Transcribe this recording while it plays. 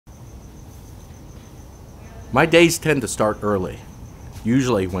My days tend to start early,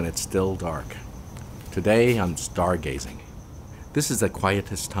 usually when it's still dark. Today I'm stargazing. This is the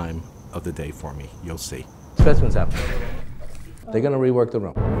quietest time of the day for me, you'll see. Specimens out. They're going to rework the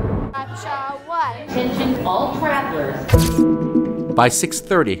room. Attention all travelers. By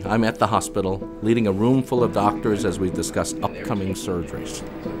 6:30, I'm at the hospital, leading a room full of doctors as we discuss upcoming surgeries.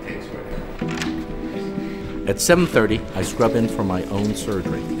 At 7:30, I scrub in for my own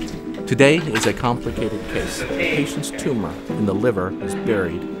surgery. Today is a complicated case. The patient's tumor in the liver is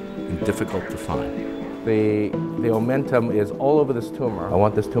buried and difficult to find. The omentum is all over this tumor. I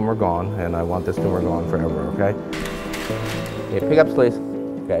want this tumor gone, and I want this tumor gone forever, okay? Okay, pick up, please.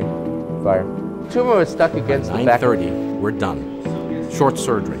 Okay, fire. Tumor is stuck against the back. 9:30, we're done. Short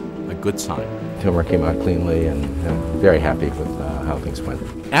surgery, a good sign. Tumor came out cleanly, and I'm very happy with how things went.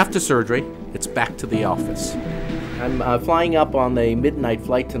 After surgery, it's back to the office. I'm flying up on the midnight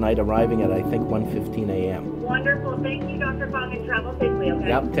flight tonight, arriving at, I think, 1:15 a.m. Wonderful. Thank you, Dr. Fong, and travel safely, okay?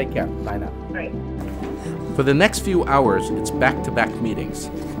 Yep, take care. Bye now. All right. For the next few hours, it's back-to-back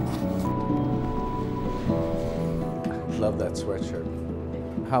meetings. Love that sweatshirt.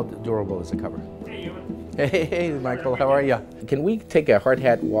 How durable is the cover? Hey, Yuman. Hey, Michael, how are you? Can we take a hard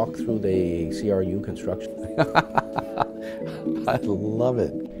hat walk through the CRU construction? I love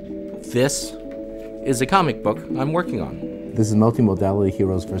it. This is a comic book I'm working on. This is Multimodality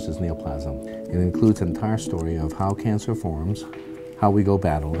Heroes versus Neoplasm. It includes an entire story of how cancer forms, how we go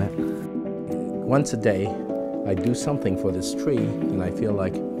battle it. Once a day, I do something for this tree, and I feel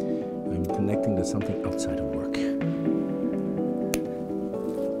like I'm connecting to something outside of work.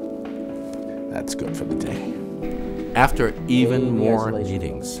 That's good for the day. After even more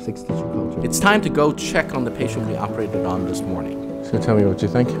meetings, it's time to go check on the patient we operated on this morning. So tell me what you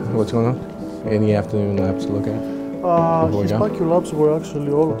think. What's going on? Any afternoon labs to look at? His PACU labs were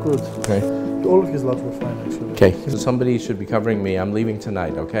actually all good. Okay. All of his labs were fine, actually. Okay, so somebody should be covering me. I'm leaving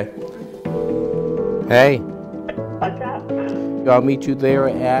tonight, okay? Hey. What's up? I'll meet you there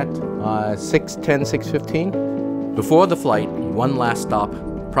at 6:10, 6:15. Before the flight, one last stop,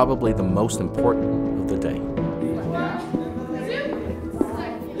 probably the most important of the day.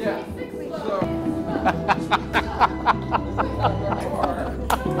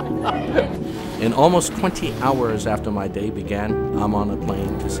 In almost 20 hours after my day began, I'm on a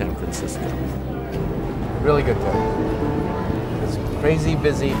plane to San Francisco. Really good day. It's crazy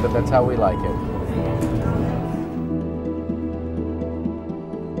busy, but that's how we like it.